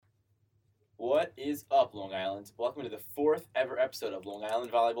What is up, Long Island? Welcome to the fourth ever episode of Long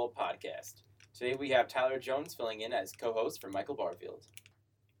Island Volleyball Podcast. Today we have Tyler Jones filling in as co-host for Michael Barfield.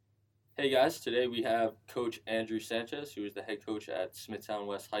 Hey guys, today we have Coach Andrew Sanchez, who is the head coach at Smithtown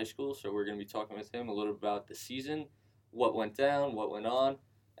West High School. So we're going to be talking with him a little bit about the season, what went down, what went on,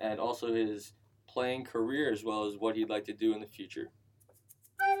 and also his playing career as well as what he'd like to do in the future.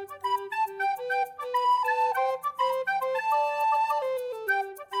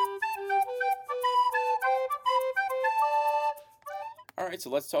 All right,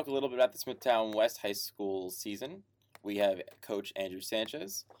 so let's talk a little bit about the Smithtown West High School season. We have Coach Andrew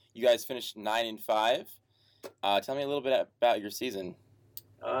Sanchez. You guys finished 9-5. Tell me a little bit about your season.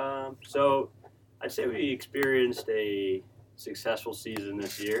 So I'd say we experienced a successful season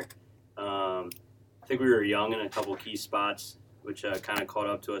this year. I think we were young in a couple key spots, which kind of caught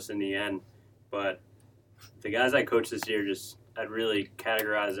up to us in the end. But the guys I coached this year, I'd really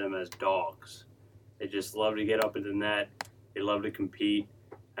categorize them as dogs. They just love to get up in the net. They love to compete.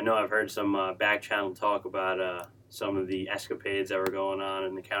 I know I've heard some back channel talk about some of the escapades that were going on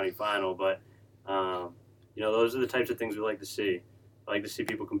in the county final, but those are the types of things we like to see. I like to see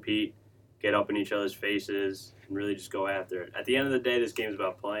people compete, get up in each other's faces, and really just go after it. At the end of the day, this game is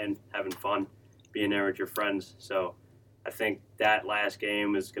about playing, having fun, being there with your friends. So I think that last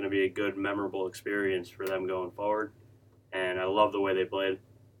game is going to be a good, memorable experience for them going forward, and I love the way they played.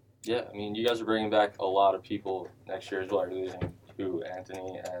 Yeah, I mean, you guys are bringing back a lot of people next year as well. You're losing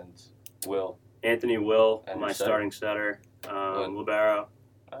Anthony and Will. Anthony, Will, and my starting setter, Libero.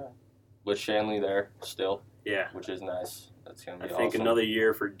 With Shanley there still. Yeah. Which is nice. That's going to be I think awesome. another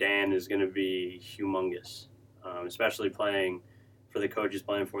year for Dan is going to be humongous, especially playing for the coaches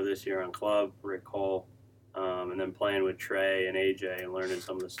playing for this year on club, Rick Cole, and then playing with Trey and AJ and learning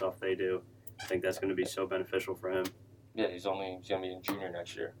some of the stuff they do. I think that's going to be so beneficial for him. Yeah, he's going to be in junior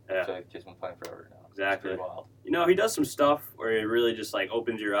next year. Yeah. I feel like he's been playing forever now. Exactly. It's pretty wild. He does some stuff where it really just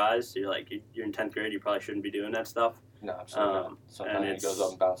opens your eyes. You're you're in 10th grade, you probably shouldn't be doing that stuff. No, absolutely not. Sometimes he goes up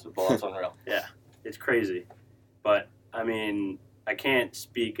and bounces the ball. It's unreal. Yeah, it's crazy. But, I mean, I can't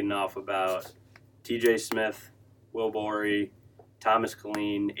speak enough about TJ Smith, Will Borey, Thomas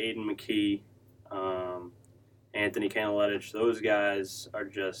Colleen, Aiden McKee, Anthony Canaletich. Those guys are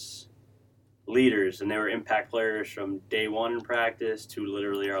just leaders, and they were impact players from day one in practice to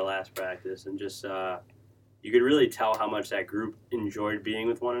literally our last practice. And just you could really tell how much that group enjoyed being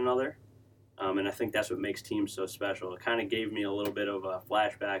with one another. And I think that's what makes teams so special. It kind of gave me a little bit of a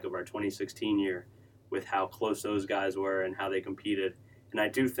flashback of our 2016 year with how close those guys were and how they competed. And I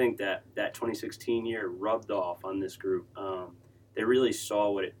do think that 2016 year rubbed off on this group. They really saw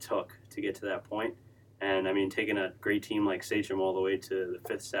what it took to get to that point. And, I mean, taking a great team like Sachem all the way to the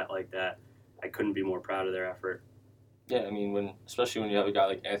fifth set like that, I couldn't be more proud of their effort. Yeah, I mean, especially when you have a guy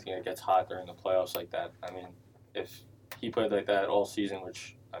like Anthony that gets hot during the playoffs like that. I mean, if he played like that all season,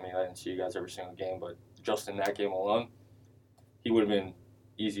 which, I mean, I didn't see you guys every single game, but just in that game alone, he would have been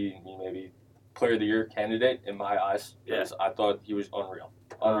easy, maybe player of the year candidate in my eyes. Because I thought he was unreal.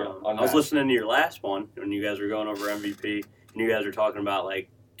 I was listening to your last one when you guys were going over MVP, and you guys were talking about,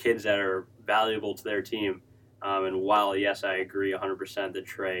 kids that are valuable to their team. And while, yes, I agree 100% that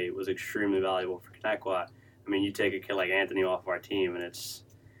Trey was extremely valuable for Connecticut, I mean, you take a kid like Anthony off our team, and it's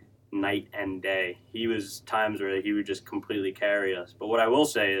night and day. He was times where he would just completely carry us. But what I will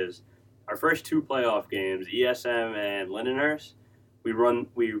say is our first two playoff games, ESM and Lindenhurst, we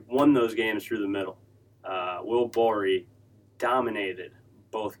won those games through the middle. Will Borey dominated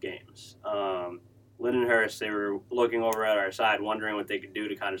both games. Lindenhurst, they were looking over at our side, wondering what they could do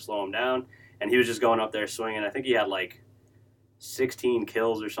to kind of slow him down. And he was just going up there swinging. I think he had 16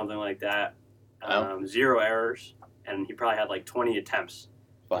 kills or something like that. Wow. 0 errors. And he probably had 20 attempts.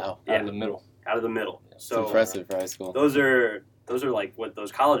 Wow. Out of the middle. Out of the middle. It's So impressive for high school. Those are what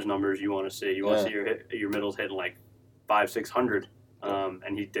those college numbers you want to see. You want to see your middles hitting 500-600.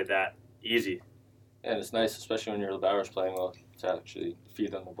 And he did that easy. Yeah, and it's nice, especially when your libero's playing well, to actually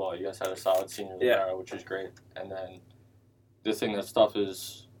feed them the ball. You guys had a solid senior libero, which is great. And then the thing that's tough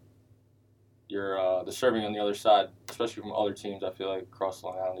is the serving on the other side, especially from other teams. I feel like across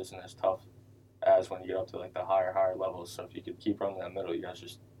Long Island isn't as tough as when you get up to the higher levels. So if you could keep running that middle, you guys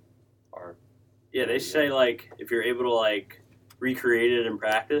just are. Yeah, they say if you're able to recreate it in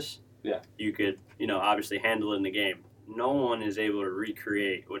practice, you could obviously handle it in the game. No one is able to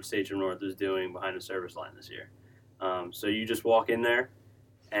recreate what Sachem North is doing behind the service line this year. So you just walk in there,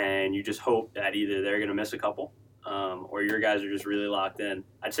 and you just hope that either they're going to miss a couple, or your guys are just really locked in.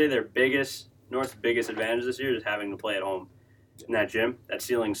 I'd say North's biggest advantage this year is having to play at home in that gym. That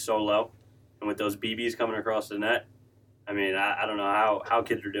ceiling's so low, and with those BBs coming across the net, I mean, I don't know how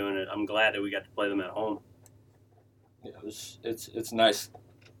kids are doing it. I'm glad that we got to play them at home. Yeah, it's nice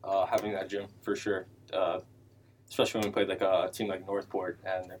having that gym for sure. Especially when we played like a team like Northport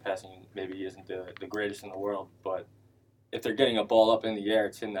and their passing maybe isn't the greatest in the world, but if they're getting a ball up in the air,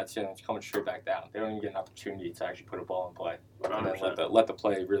 it's hitting that ceiling, it's coming straight back down. They don't even get an opportunity to actually put a ball in play. 100%. And then let the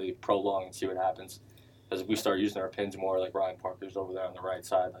play really prolong and see what happens. Because if we start using our pins more, like Ryan Parker's over there on the right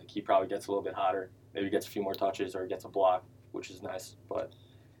side, like he probably gets a little bit hotter, maybe gets a few more touches or gets a block, which is nice. But,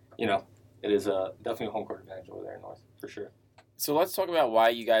 it is definitely a home court advantage over there in North, for sure. So let's talk about why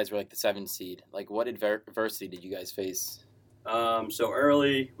you guys were like the 7th seed. Like, what adversity did you guys face? So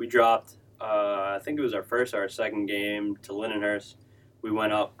early, we dropped, I think it was our first or our second game to Lindenhurst. We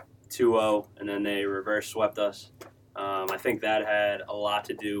went up 2-0, and then they reverse swept us. I think that had a lot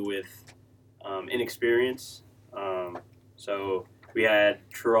to do with inexperience. So we had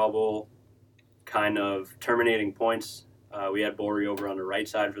trouble kind of terminating points. We had Borey over on the right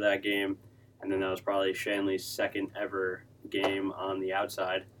side for that game, and then that was probably Shanley's second ever game on the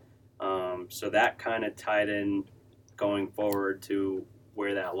outside. So that kind of tied in going forward to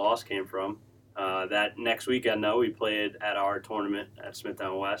where that loss came from. That next weekend, though, we played at our tournament at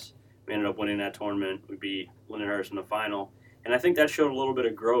Smithtown West. We ended up winning that tournament. We beat Lindenhurst in the final. And I think that showed a little bit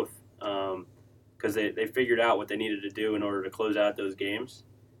of growth because they figured out what they needed to do in order to close out those games.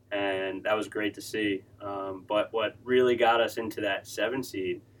 And that was great to see. But what really got us into that 7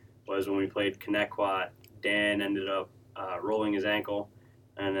 seed was when we played Connecticut. Dan ended up rolling his ankle,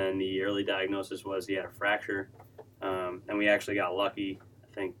 and then the early diagnosis was he had a fracture. And we actually got lucky.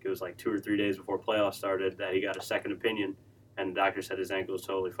 I think it was like 2 or 3 days before playoffs started that he got a second opinion, and the doctor said his ankle was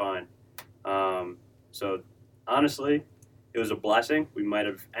totally fine. So honestly, it was a blessing. We might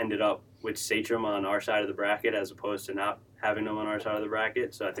have ended up with Sachem on our side of the bracket as opposed to not having them on our side of the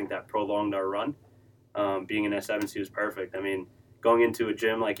bracket. So I think that prolonged our run. Being in S7C was perfect. I mean, going into a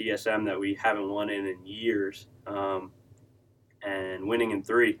gym like ESM that we haven't won in years and winning in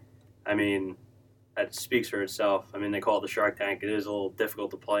 3, I mean, that speaks for itself. I mean, they call it the Shark Tank. It is a little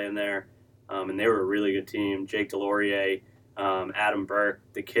difficult to play in there. And they were a really good team. Jake Delorier, Adam Burke,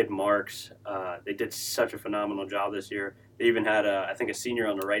 the kid Marks. They did such a phenomenal job this year. They even had, I think, a senior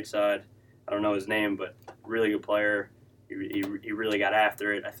on the right side. I don't know his name, but really good player. He really got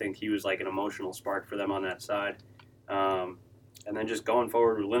after it. I think he was like an emotional spark for them on that side. And then just going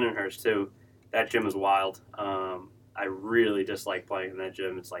forward with Lindenhurst, too, that gym is wild. I really dislike playing in that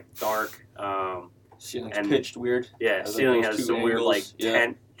gym. It's like dark. Ceiling's pitched weird. Yeah, ceiling has some weird like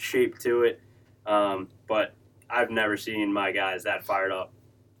tent shape to it. But I've never seen my guys that fired up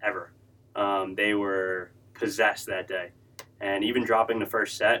ever. They were possessed that day. And even dropping the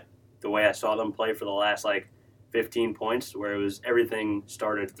first set, the way I saw them play for the last like 15 points, where it was everything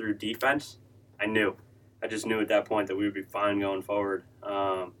started through defense, I just knew at that point that we would be fine going forward.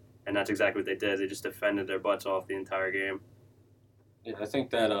 And that's exactly what they did. They just defended their butts off the entire game. Yeah, I think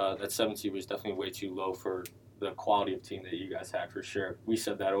that that 7 seed was definitely way too low for the quality of team that you guys had, for sure. We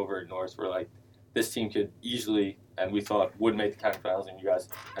said that over at North. We're like, this team could easily, and we thought would make the conference finals, and you guys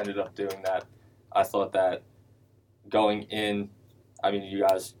ended up doing that. I thought that going in, I mean, you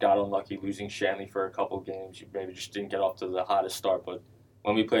guys got unlucky losing Shanley for a couple of games. You maybe just didn't get off to the hottest start, but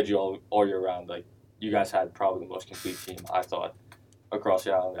when we played you all year round, like, you guys had probably the most complete team, I thought, across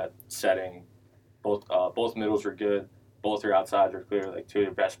the island. That setting, both middles were good. Both your outsides are clearly like 2 of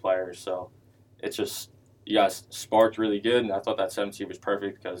your best players. So it's just, you guys sparked really good, and I thought that 7 seed was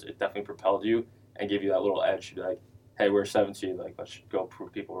perfect because it definitely propelled you and gave you that little edge to be like, hey, we're 7 seed, like, let's go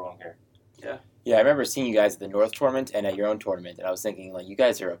prove people wrong here. Yeah, I remember seeing you guys at the North tournament and at your own tournament, and I was thinking, like, you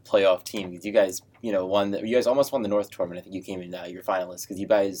guys are a playoff team because you guys, you guys almost won the North tournament. I think you came in your finalists because you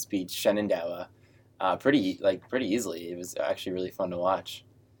guys beat Shenandoah pretty easily. It was actually really fun to watch.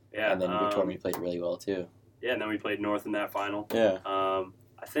 Yeah. And then your tournament played really well too. Yeah, and then we played North in that final. Yeah.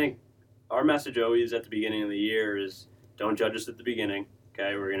 I think our message always at the beginning of the year is don't judge us at the beginning.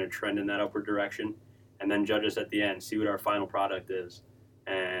 Okay, we're going to trend in that upward direction, and then judge us at the end. See what our final product is,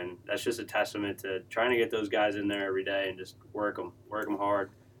 and that's just a testament to trying to get those guys in there every day and just work them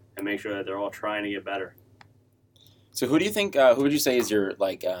hard, and make sure that they're all trying to get better. So who do you think? Who would you say is your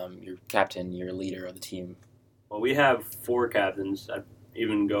your captain, your leader of the team? Well, we have 4 captains. I'd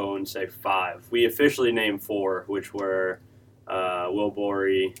even go and say 5. We officially named 4, which were Will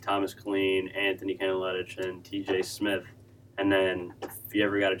Borey, Thomas Killeen, Anthony Kanaletich, and TJ Smith. And then if you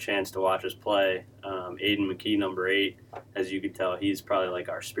ever got a chance to watch us play, Aiden McKee, number 8, as you could tell, he's probably like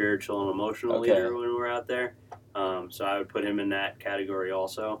our spiritual and emotional leader when we're out there. So I would put him in that category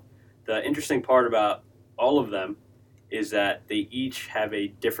also. The interesting part about all of them is that they each have a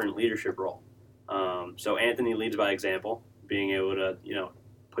different leadership role. So Anthony leads by example, being able to,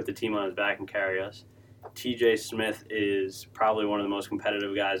 put the team on his back and carry us. TJ Smith is probably one of the most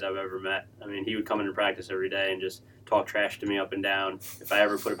competitive guys I've ever met. I mean, he would come into practice every day and just talk trash to me up and down. If I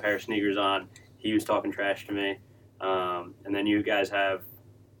ever put a pair of sneakers on, he was talking trash to me. And then you guys have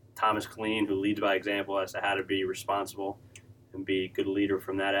Thomas Colleen, who leads by example as to how to be responsible and be a good leader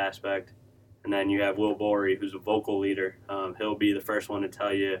from that aspect. And then you have Will Borey, who's a vocal leader. He'll be the first one to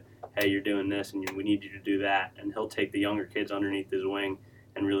tell you, hey, you're doing this and we need you to do that. And he'll take the younger kids underneath his wing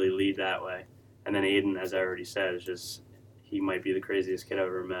and really lead that way. And then Aiden, as I already said, he might be the craziest kid I've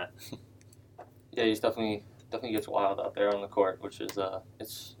ever met. Yeah, he's definitely gets wild out there on the court, which is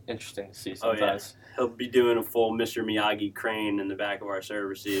it's interesting to see sometimes. Oh, yeah. He'll be doing a full Mr. Miyagi crane in the back of our serve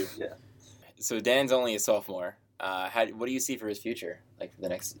receive. Yeah. So Dan's only a sophomore. What do you see for his future, like for the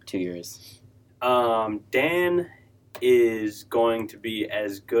next 2 years? Dan is going to be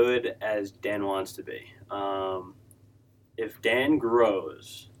as good as Dan wants to be. If Dan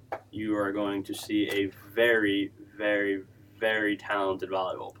grows, you are going to see a very, very, very talented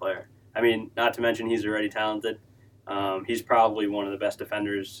volleyball player. I mean, not to mention he's already talented. He's probably one of the best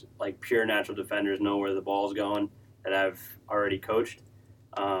defenders, like pure natural defenders, know where the ball's going, that I've already coached.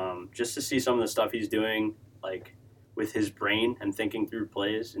 Just to see some of the stuff he's doing, like with his brain and thinking through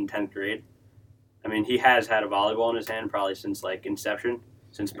plays in 10th grade. I mean, he has had a volleyball in his hand probably since like inception,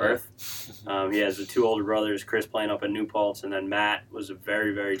 since birth. He has the two older brothers, Chris playing up at New Paltz, and then Matt was a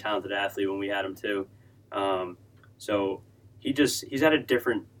very, very talented athlete when we had him too. So he's at a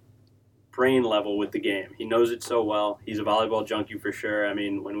different brain level with the game. He knows it so well. He's a volleyball junkie for sure. I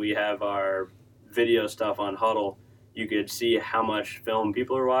mean, when we have our video stuff on Huddle, you could see how much film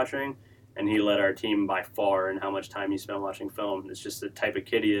people are watching, and he led our team by far in how much time he spent watching film. It's just the type of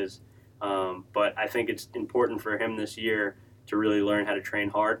kid he is. But I think it's important for him this year to really learn how to train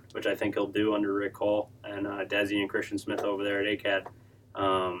hard, which I think he'll do under Rick Cole and Desi and Christian Smith over there at ACAD.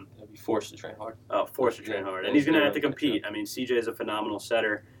 He'll be forced to train hard. Forced to train hard. And he's going to have to compete. I mean, CJ is a phenomenal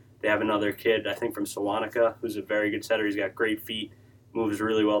setter. They have another kid, I think, from Sewanaka, who's a very good setter. He's got great feet, moves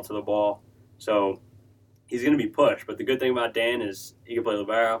really well to the ball. So he's going to be pushed. But the good thing about Dan is he can play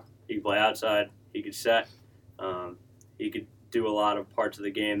libero, he can play outside, he could set. He could do a lot of parts of the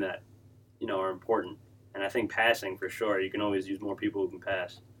game that, are important. And I think passing, for sure, you can always use more people who can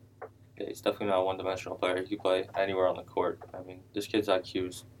pass. Yeah, he's definitely not a one-dimensional player. He can play anywhere on the court. I mean, this kid's IQ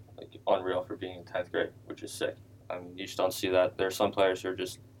is unreal for being in 10th grade, which is sick. I mean, you just don't see that. There are some players who are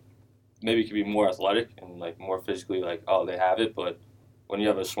just maybe could be more athletic and more physically they have it, but when you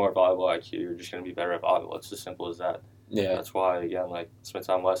have a smart volleyball IQ, you're just going to be better at volleyball. It's as simple as that. Yeah. That's why, again,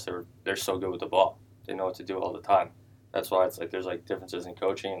 Smithtown West, they're so good with the ball. They know what to do all the time. That's why it's there's differences in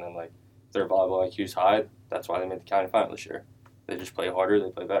coaching, and then their volleyball IQ's high. That's why they made the county final this year. They just play harder,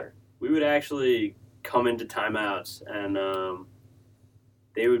 they play better. We would actually come into timeouts, and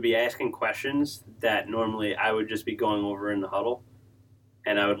they would be asking questions that normally I would just be going over in the huddle.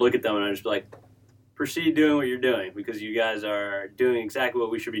 And I would look at them and I'd just be like, proceed doing what you're doing, because you guys are doing exactly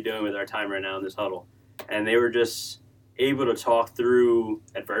what we should be doing with our time right now in this huddle. And they were just able to talk through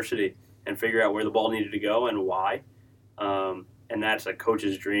adversity and figure out where the ball needed to go and why. And that's a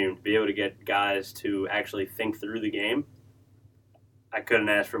coach's dream, to be able to get guys to actually think through the game. I couldn't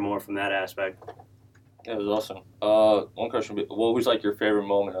ask for more from that aspect. Yeah, it was awesome. One question would be, what was your favorite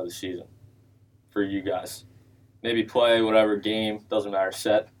moment of the season for you guys? Maybe play, whatever, game, doesn't matter,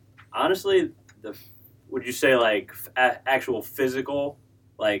 set. Honestly, would you say actual physical,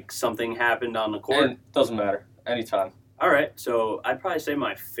 something happened on the court? And doesn't matter, anytime. All right, so I'd probably say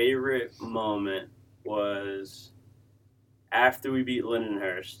my favorite moment was after we beat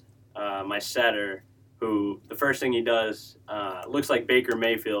Lindenhurst. My setter, who the first thing he does looks like Baker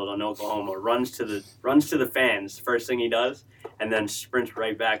Mayfield on Oklahoma, runs to the fans. First thing he does, and then sprints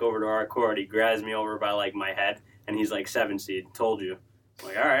right back over to our court. He grabs me over by my head. And he's 7 seed, told you.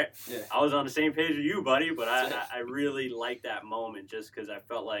 I'm all right, yeah. I was on the same page with you, buddy, but I really liked that moment just because I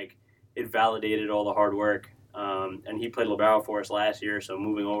felt like it validated all the hard work. And he played libero for us last year, so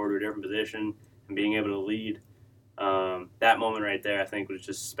moving over to a different position and being able to lead, that moment right there I think was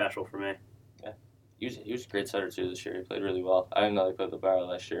just special for me. Yeah, he was a great setter too this year. He played really well. I didn't know he played libero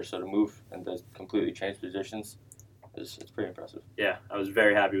last year, so to move and to completely change positions, it's pretty impressive. Yeah, I was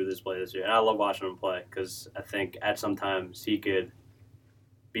very happy with his play this year. And I love watching him play because I think at some times he could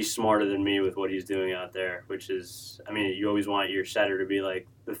be smarter than me with what he's doing out there, which is, I mean, you always want your setter to be the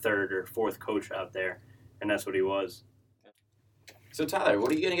third or fourth coach out there, and that's what he was. So, Tyler,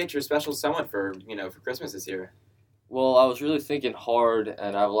 what are you going to get your special someone for Christmas this year? Well, I was really thinking hard,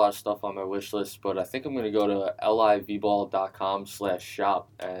 and I have a lot of stuff on my wish list, but I think I'm going to go to livball.com/shop,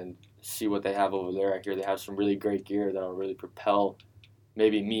 and see what they have over there. I hear they have some really great gear that will really propel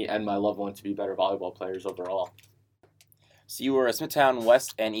maybe me and my loved one to be better volleyball players overall. So you were a Smithtown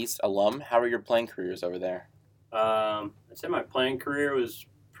West and East alum. How were your playing careers over there? I'd say my playing career was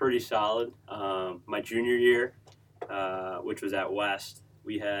pretty solid. My junior year, which was at West,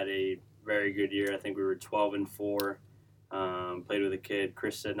 we had a very good year. I think we were 12-4. Played with a kid,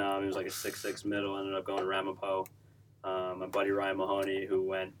 Chris Sidnam. He was like a 6'6" middle. Ended up going to Ramapo. My buddy Ryan Mahoney, who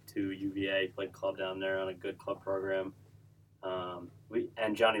went to UVA, played club down there on a good club program.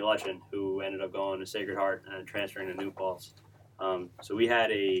 And Johnny Lutchen, who ended up going to Sacred Heart and transferring to New Paltz. So we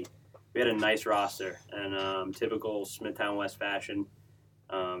had a nice roster and typical Smithtown West fashion.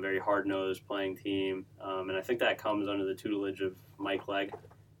 Very hard-nosed playing team, and I think that comes under the tutelage of Mike Legg,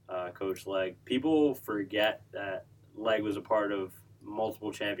 Coach Legg. People forget that Legg was a part of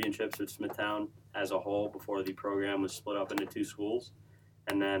multiple championships with Smithtown as a whole before the program was split up into two schools.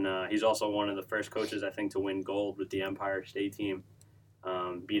 And then he's also one of the first coaches, I think, to win gold with the Empire State team,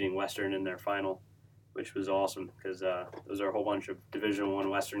 beating Western in their final, which was awesome because those are a whole bunch of Division I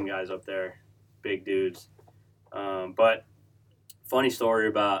Western guys up there, big dudes. But funny story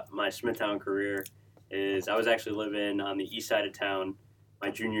about my Smithtown career is I was actually living on the east side of town my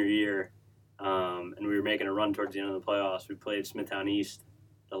junior year, and we were making a run towards the end of the playoffs. We played Smithtown East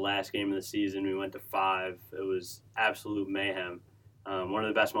the last game of the season. We went to 5. It was absolute mayhem. One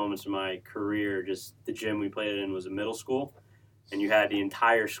of the best moments of my career, just the gym we played in was a middle school, and you had the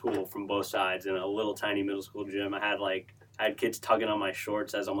entire school from both sides in a little tiny middle school gym. I had kids tugging on my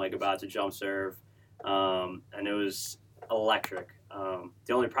shorts as I'm about to jump serve, and it was electric.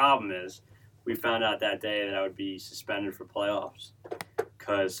 The only problem is we found out that day that I would be suspended for playoffs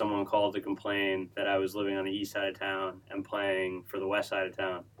because someone called to complain that I was living on the east side of town and playing for the west side of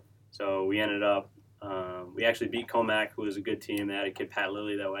town. So we ended up, we actually beat Comac, who was a good team. They had a kid, Pat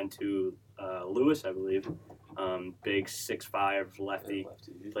Lilly, that went to Lewis, I believe. Big 6'5" lefty,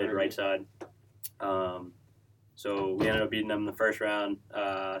 played right side. So we ended up beating them in the first round.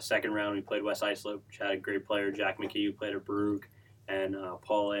 Second round, we played West Islip, which had a great player, Jack McKee, who played at Baruch, and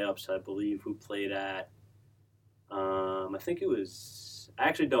Paul Ayups, I believe, who played at, I think it was, I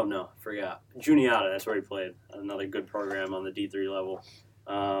actually don't know, forgot. Juniata, that's where he played, another good program on the D3 level.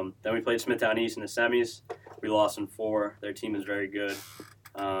 Then we played Smithtown East in the semis. We lost in 4. Their team is very good.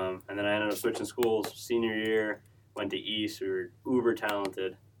 And then I ended up switching schools. Senior year, went to East. We were uber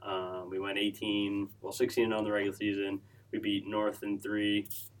talented. We went 16-0 in the regular season. We beat North in 3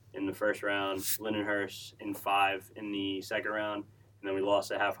 in the first round, Lindenhurst in 5 in the second round, and then we lost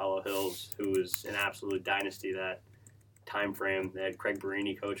to Half Hollow Hills, who was an absolute dynasty that time frame. They had Craig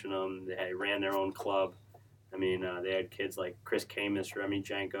Barini coaching them. They ran their own club. I mean, they had kids like Chris Camus, Remy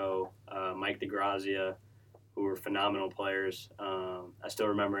Janko, Mike DeGrazia, who were phenomenal players. I still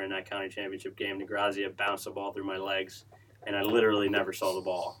remember in that county championship game, DeGrazia bounced the ball through my legs, and I literally never saw the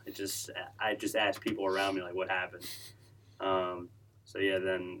ball. I just asked people around me, what happened? So, yeah,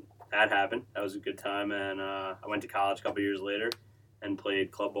 then that happened. That was a good time, and I went to college a couple years later and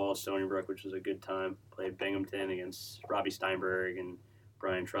played club ball at Stony Brook, which was a good time. Played Binghamton against Robbie Steinberg and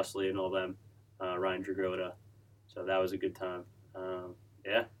Brian Trustley and all them, Ryan Dragota. So that was a good time.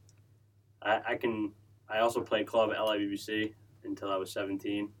 Yeah. I also played club at LIBBC until I was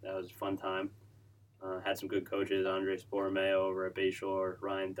 17. That was a fun time. Had some good coaches, Andres Borromeo over at Bayshore,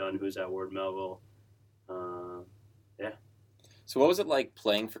 Ryan Dunn, who's at Ward Melville. Yeah. So what was it like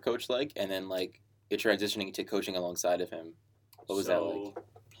playing for Coach Legg and then it transitioning to coaching alongside of him? What was that like?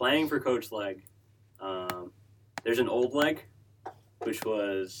 Playing for Coach Legg, there's an old Legg, which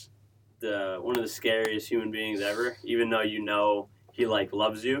was one of the scariest human beings ever, even though he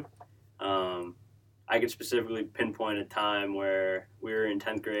loves you. I could specifically pinpoint a time where we were in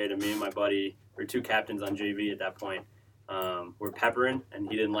 10th grade and me and my buddy were 2 captains on JV at that point. We're peppering, and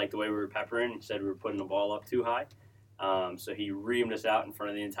he didn't like the way we were peppering. He said we were putting the ball up too high. So he reamed us out in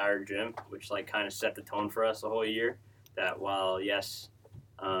front of the entire gym, which kind of set the tone for us the whole year. That while, yes,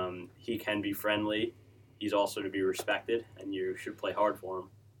 he can be friendly, he's also to be respected, and you should play hard for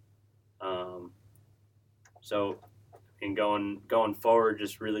him. So in going forward,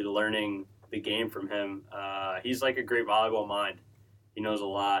 just really learning the game from him, he's like a great volleyball mind. He knows a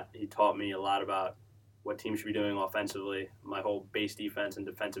lot. He taught me a lot about what teams should be doing offensively. My whole base defense and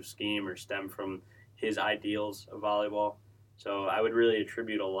defensive scheme are stemmed from his ideals of volleyball. So I would really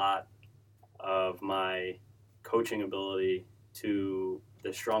attribute a lot of my coaching ability to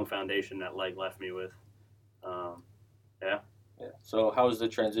the strong foundation that Legg left me with. Yeah. So how was the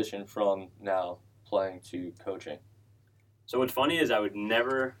transition from now playing to coaching? So what's funny is I would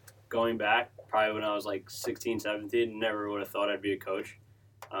never, going back, probably when I was 16, 17, never would have thought I'd be a coach.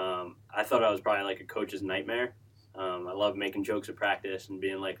 I thought I was probably like a coach's nightmare. I love making jokes at practice and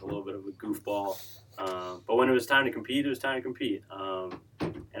being like a little bit of a goofball. But when it was time to compete, it was time to compete.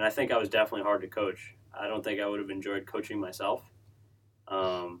 And I think I was definitely hard to coach. I don't think I would have enjoyed coaching myself.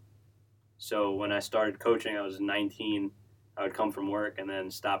 So when I started coaching, I was 19. I would come from work and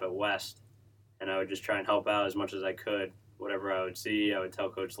then stop at West, and I would just try and help out as much as I could. Whatever I would see, I would tell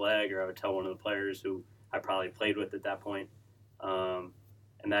Coach Legg, or I would tell one of the players who I probably played with at that point. And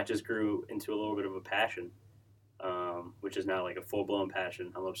that just grew into a little bit of a passion, which is now like a full-blown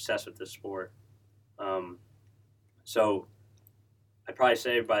passion. I'm obsessed with this sport. So I'd probably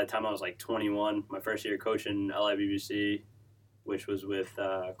say by the time I was like 21, my first year coaching LIBBC, which was with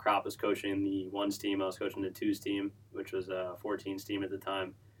Kropp was coaching the ones team, I was coaching the twos team, which was a 14s team at the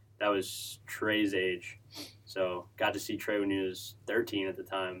time. That was Trey's age. So got to see Trey when he was 13 at the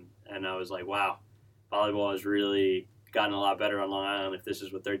time, and I was like, wow, volleyball has really gotten a lot better on Long Island if this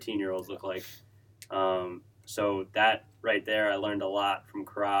is what 13-year-olds look like. So that right there, I learned a lot from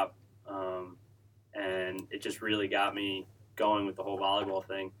Kropp, and it just really got me going with the whole volleyball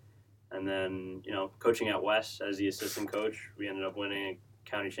thing. And then, coaching at West as the assistant coach, we ended up winning a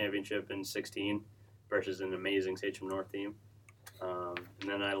county championship in 16 versus an amazing Sachem North team. And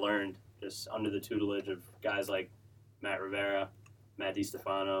then I learned just under the tutelage of guys like Matt Rivera, Matt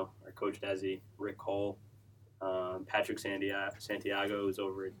DiStefano, our coach Desi, Rick Cole, Patrick Santiago, who's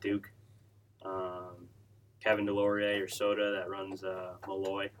over at Duke, Kevin Delorier or Soda that runs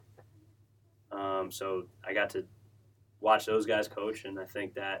Malloy. So I got to watch those guys coach, and I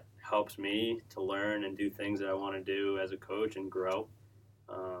think that helps me to learn and do things that I want to do as a coach and grow.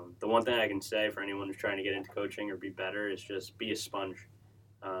 The one thing I can say for anyone who's trying to get into coaching or be better is just be a sponge.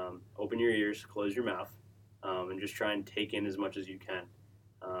 Open your ears, close your mouth, and just try and take in as much as you can.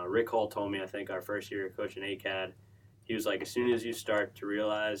 Rick Hall told me, I think our first year coaching ACAD, he was like, as soon as you start to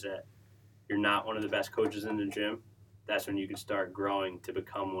realize that you're not one of the best coaches in the gym, that's when you can start growing to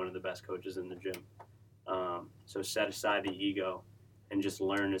become one of the best coaches in the gym. So set aside the ego and just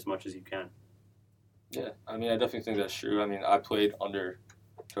learn as much as you can. Yeah, I definitely think that's true. I played under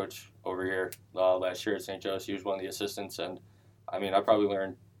Coach over here last year at St. Joe's. He was one of the assistants, and I probably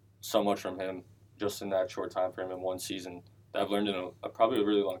learned so much from him just in that short time frame in one season that I've learned in probably a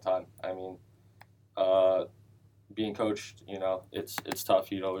really long time. Being coached, it's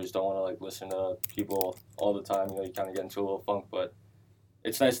tough. You always don't want to listen to people all the time. You kind of get into a little funk, but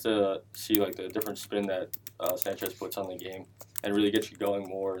it's nice to see the different spin that Sanchez puts on the game and really gets you going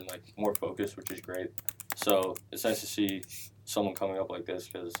more and more focused, which is great. So it's nice to see someone coming up like this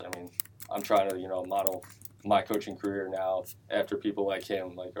because I'm trying to model my coaching career now after people like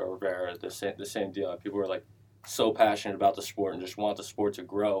him, like Rivera, the same deal. People are so passionate about the sport and just want the sport to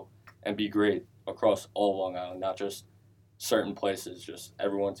grow and be great across all Long Island, not just certain places, just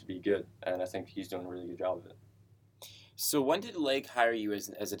everyone to be good. And I think he's doing a really good job of it. So when did Legg hire you as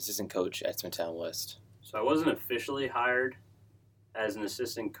an assistant coach at Smithtown West? So I wasn't officially hired as an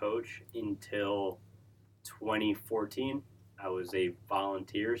assistant coach until 2014. I was a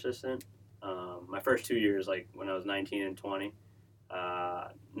volunteer assistant. My first 2 years, when I was 19 and 20,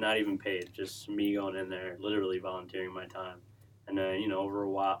 not even paid, just me going in there, literally volunteering my time. And then,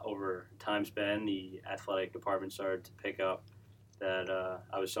 over time span, the athletic department started to pick up that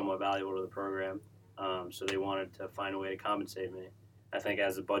I was somewhat valuable to the program. So they wanted to find a way to compensate me. I think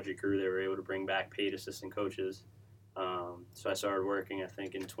as the budget grew, they were able to bring back paid assistant coaches. So I started working, I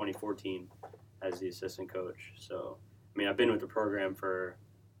think, in 2014 as the assistant coach. So, I've been with the program for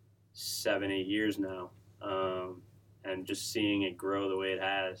 7-8 years now, and just seeing it grow the way it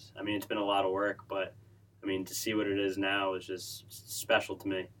has. It's been a lot of work, but, to see what it is now is just special to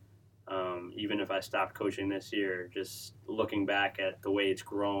me. Even if I stopped coaching this year, just looking back at the way it's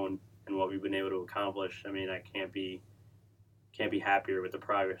grown and what we've been able to accomplish, I can't be happier with the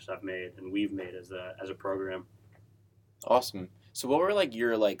progress I've made and we've made as a program. Awesome. So what were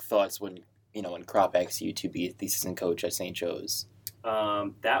your thoughts when Kropp asked you to be the assistant coach at St. Joe's?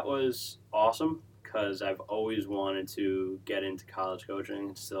 That was awesome because I've always wanted to get into college coaching.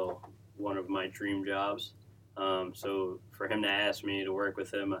 It's still one of my dream jobs. So for him to ask me to work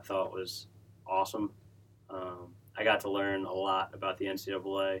with him, I thought was awesome. I got to learn a lot about the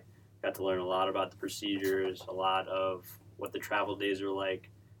NCAA. Got to learn a lot about the procedures, a lot of what the travel days are like,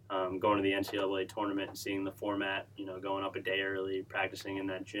 going to the NCAA tournament and seeing the format, going up a day early, practicing in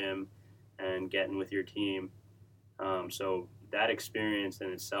that gym, and getting with your team. So that experience in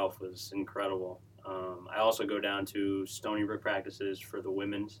itself was incredible. I also go down to Stony Brook practices for the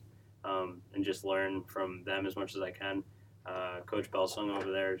women's and just learn from them as much as I can. Coach Belsung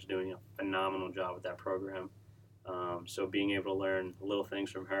over there is doing a phenomenal job with that program. So being able to learn little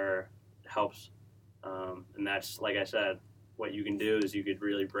things from her helps. And that's, like I said, what you can do is you could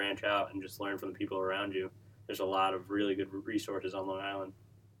really branch out and just learn from the people around you. There's a lot of really good resources on Long Island.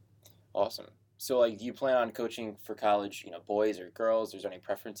 Awesome. So, like, do you plan on coaching for college, boys or girls? Is there any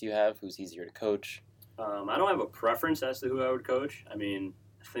preference you have? Who's easier to coach? I don't have a preference as to who I would coach. I mean,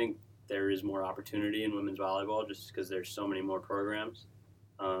 I think there is more opportunity in women's volleyball just because there's so many more programs.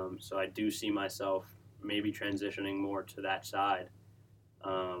 So I do see myself maybe transitioning more to that side.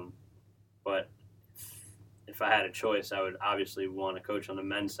 But if I had a choice, I would obviously want to coach on the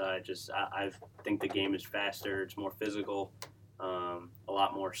men's side. I think the game is faster, it's more physical, a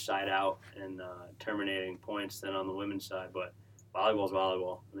lot more side out and terminating points than on the women's side. But volleyball's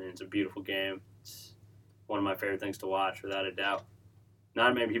volleyball. I mean, it's a beautiful game. It's one of my favorite things to watch, without a doubt.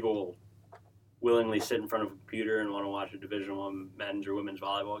 Not many people will willingly sit in front of a computer and want to watch a Division I men's or women's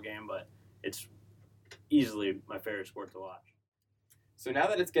volleyball game, but it's easily my favorite sport to watch. So now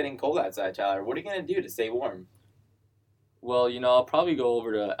that it's getting cold outside, Tyler, what are you going to do to stay warm? Well, I'll probably go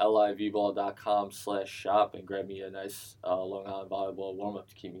over to livball.com/shop and grab me a nice Long Island volleyball warm-up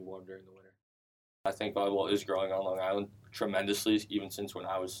to keep me warm during the winter. I think volleyball is growing on Long Island tremendously, even since when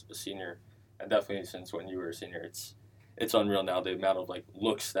I was a senior, and definitely since when you were a senior. It's unreal now, the amount of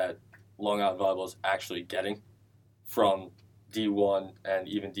looks that Long Island volleyball is actually getting from D1 and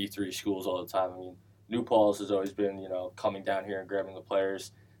even D3 schools all the time. I mean, New Paltz has always been, coming down here and grabbing the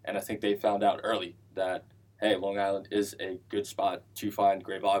players, and I think they found out early that, hey, Long Island is a good spot to find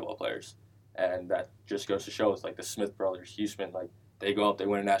great volleyball players, and that just goes to show with the Smith brothers, Huseman, they go up, they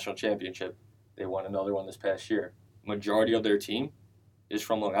win a national championship, they won another one this past year. Majority of their team is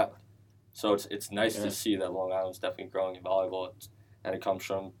from Long Island, so it's nice to see that Long Island's definitely growing in volleyball, and it comes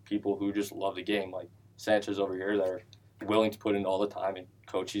from people who just love the game, like Sanchez over here, that are willing to put in all the time and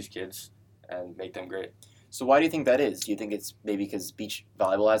coach these kids and make them great. So why do you think that is? Do you think it's maybe because beach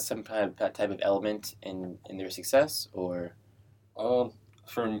volleyball has some kind of that type of element in their success, or?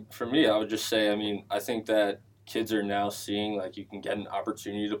 For me, I would just say, I think that kids are now seeing you can get an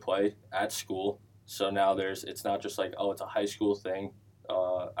opportunity to play at school. So now it's not just it's a high school thing.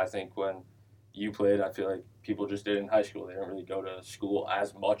 I think when you played, I feel like people just did it in high school. They didn't really go to school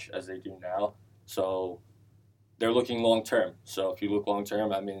as much as they do now. So they're looking long term. So if you look long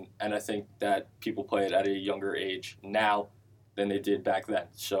term, and I think that people play it at a younger age now than they did back then.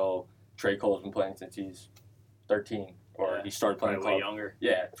 So Trey Cole's been playing since he's 13, or he started playing club. Younger.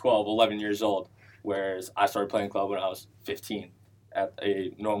 Yeah, 12, 11 years old. Whereas I started playing club when I was 15, at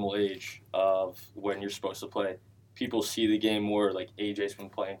a normal age of when you're supposed to play. People see the game more. AJ's been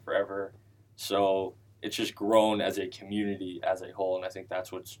playing forever, so it's just grown as a community as a whole, and I think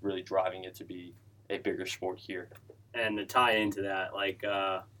that's what's really driving it to be a bigger sport here. And to tie into that,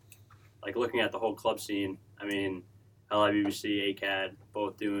 looking at the whole club scene, LIBBC, ACAD,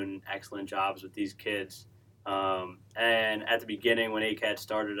 both doing excellent jobs with these kids. And at the beginning, when ACAD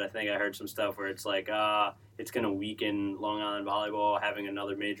started, I think I heard some stuff where it's it's going to weaken Long Island volleyball having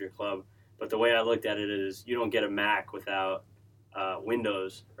another major club. But the way I looked at it is you don't get a Mac without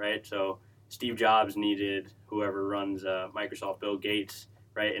Windows, right? So Steve Jobs needed whoever runs Microsoft, Bill Gates,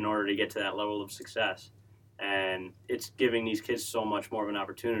 right, in order to get to that level of success. And it's giving these kids so much more of an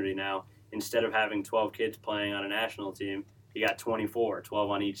opportunity now. Instead of having 12 kids playing on a national team, you got 24, 12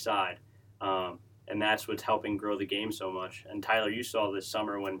 on each side. And that's what's helping grow the game so much. And Tyler, you saw this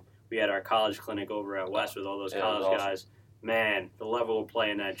summer when we had our college clinic over at West with all those college guys. Man, the level of play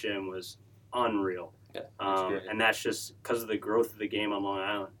in that gym was unreal. Yeah, and that's just because of the growth of the game on Long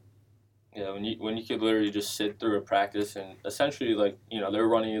Island. Yeah, when you could literally just sit through a practice and essentially they're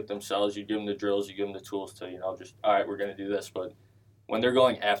running it themselves. You give them the drills, you give them the tools to just, all right, we're gonna do this. But when they're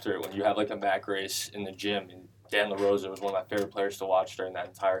going after it, when you have a back race in the gym, and Dan LaRosa was one of my favorite players to watch during that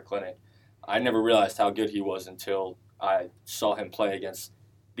entire clinic. I never realized how good he was until I saw him play against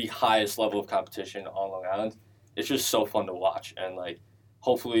the highest level of competition on Long Island. It's just so fun to watch, and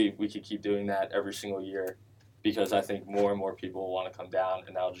hopefully we could keep doing that every single year, because I think more and more people will want to come down,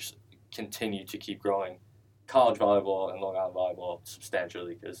 and that'll just continue to keep growing college volleyball and Long Island volleyball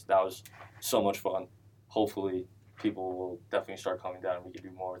substantially, because that was so much fun. Hopefully people will definitely start coming down, and we can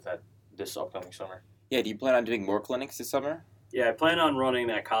do more with that this upcoming summer. Yeah, do you plan on doing more clinics this summer? Yeah, I plan on running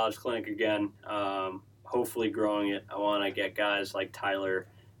that college clinic again, hopefully growing it. I want to get guys like Tyler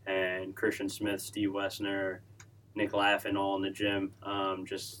and Christian Smith, Steve Wessner, Nick Laffin all in the gym.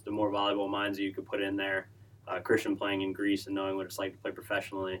 Just the more volleyball minds that you could put in there. Christian playing in Greece and knowing what it's like to play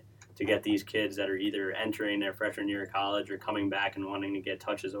professionally, to get these kids that are either entering their freshman year of college or coming back and wanting to get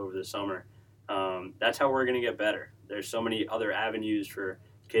touches over the summer. That's how we're going to get better. There's so many other avenues for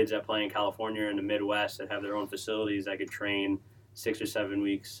kids that play in California and the Midwest that have their own facilities that could train 6 or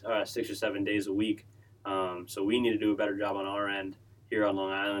 7 days a week. So we need to do a better job on our end here on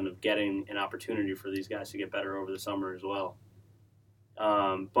Long Island of getting an opportunity for these guys to get better over the summer as well.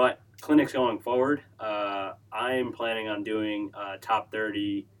 But clinics going forward, I am planning on doing top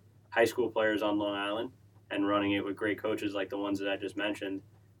 30 high school players on Long Island and running it with great coaches like the ones that I just mentioned.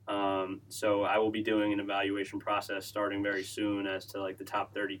 So I will be doing an evaluation process starting very soon as to like the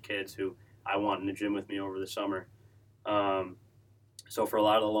top 30 kids who I want in the gym with me over the summer. So for a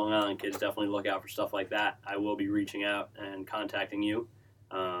lot of the Long Island kids, definitely look out for stuff like that. I will be reaching out and contacting you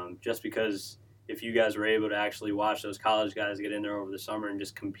just because if you guys were able to actually watch those college guys get in there over the summer and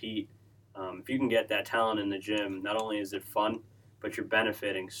just compete, if you can get that talent in the gym, not only is it fun, but you're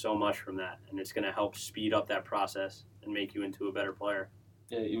benefiting so much from that, and it's going to help speed up that process and make you into a better player.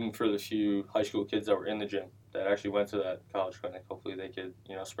 Yeah, even for the few high school kids that were in the gym that actually went to that college clinic, hopefully they could,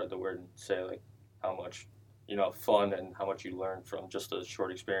 spread the word and say, like, how much, fun and how much you learned from just a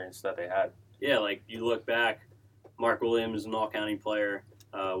short experience that they had. Yeah, like, you look back, Mark Williams is an all-county player.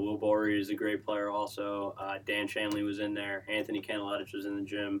 Will Borey is a great player also. Dan Shanley was in there. Anthony Canaletich was in the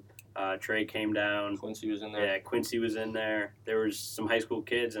gym. Trey came down. Quincy was in there. Yeah, Quincy was in there. There was some high school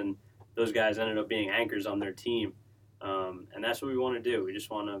kids, and those guys ended up being anchors on their team. And that's what we want to do. We just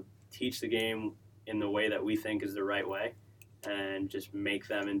want to teach the game in the way that we think is the right way and just make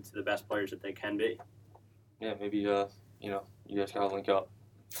them into the best players that they can be. Yeah, maybe, you guys got to link up.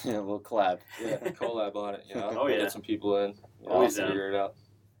 Yeah, we'll collab. Yeah, collab on it. Oh, yeah. Get some people in. Always figure it out.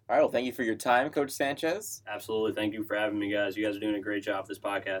 All right, well, thank you for your time, Coach Sanchez. Absolutely. Thank you for having me, guys. You guys are doing a great job with this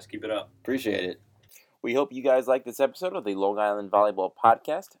podcast. Keep it up. Appreciate it. We hope you guys like this episode of the Long Island Volleyball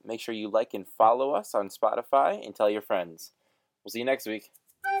Podcast. Make sure you like and follow us on Spotify and tell your friends. We'll see you next week.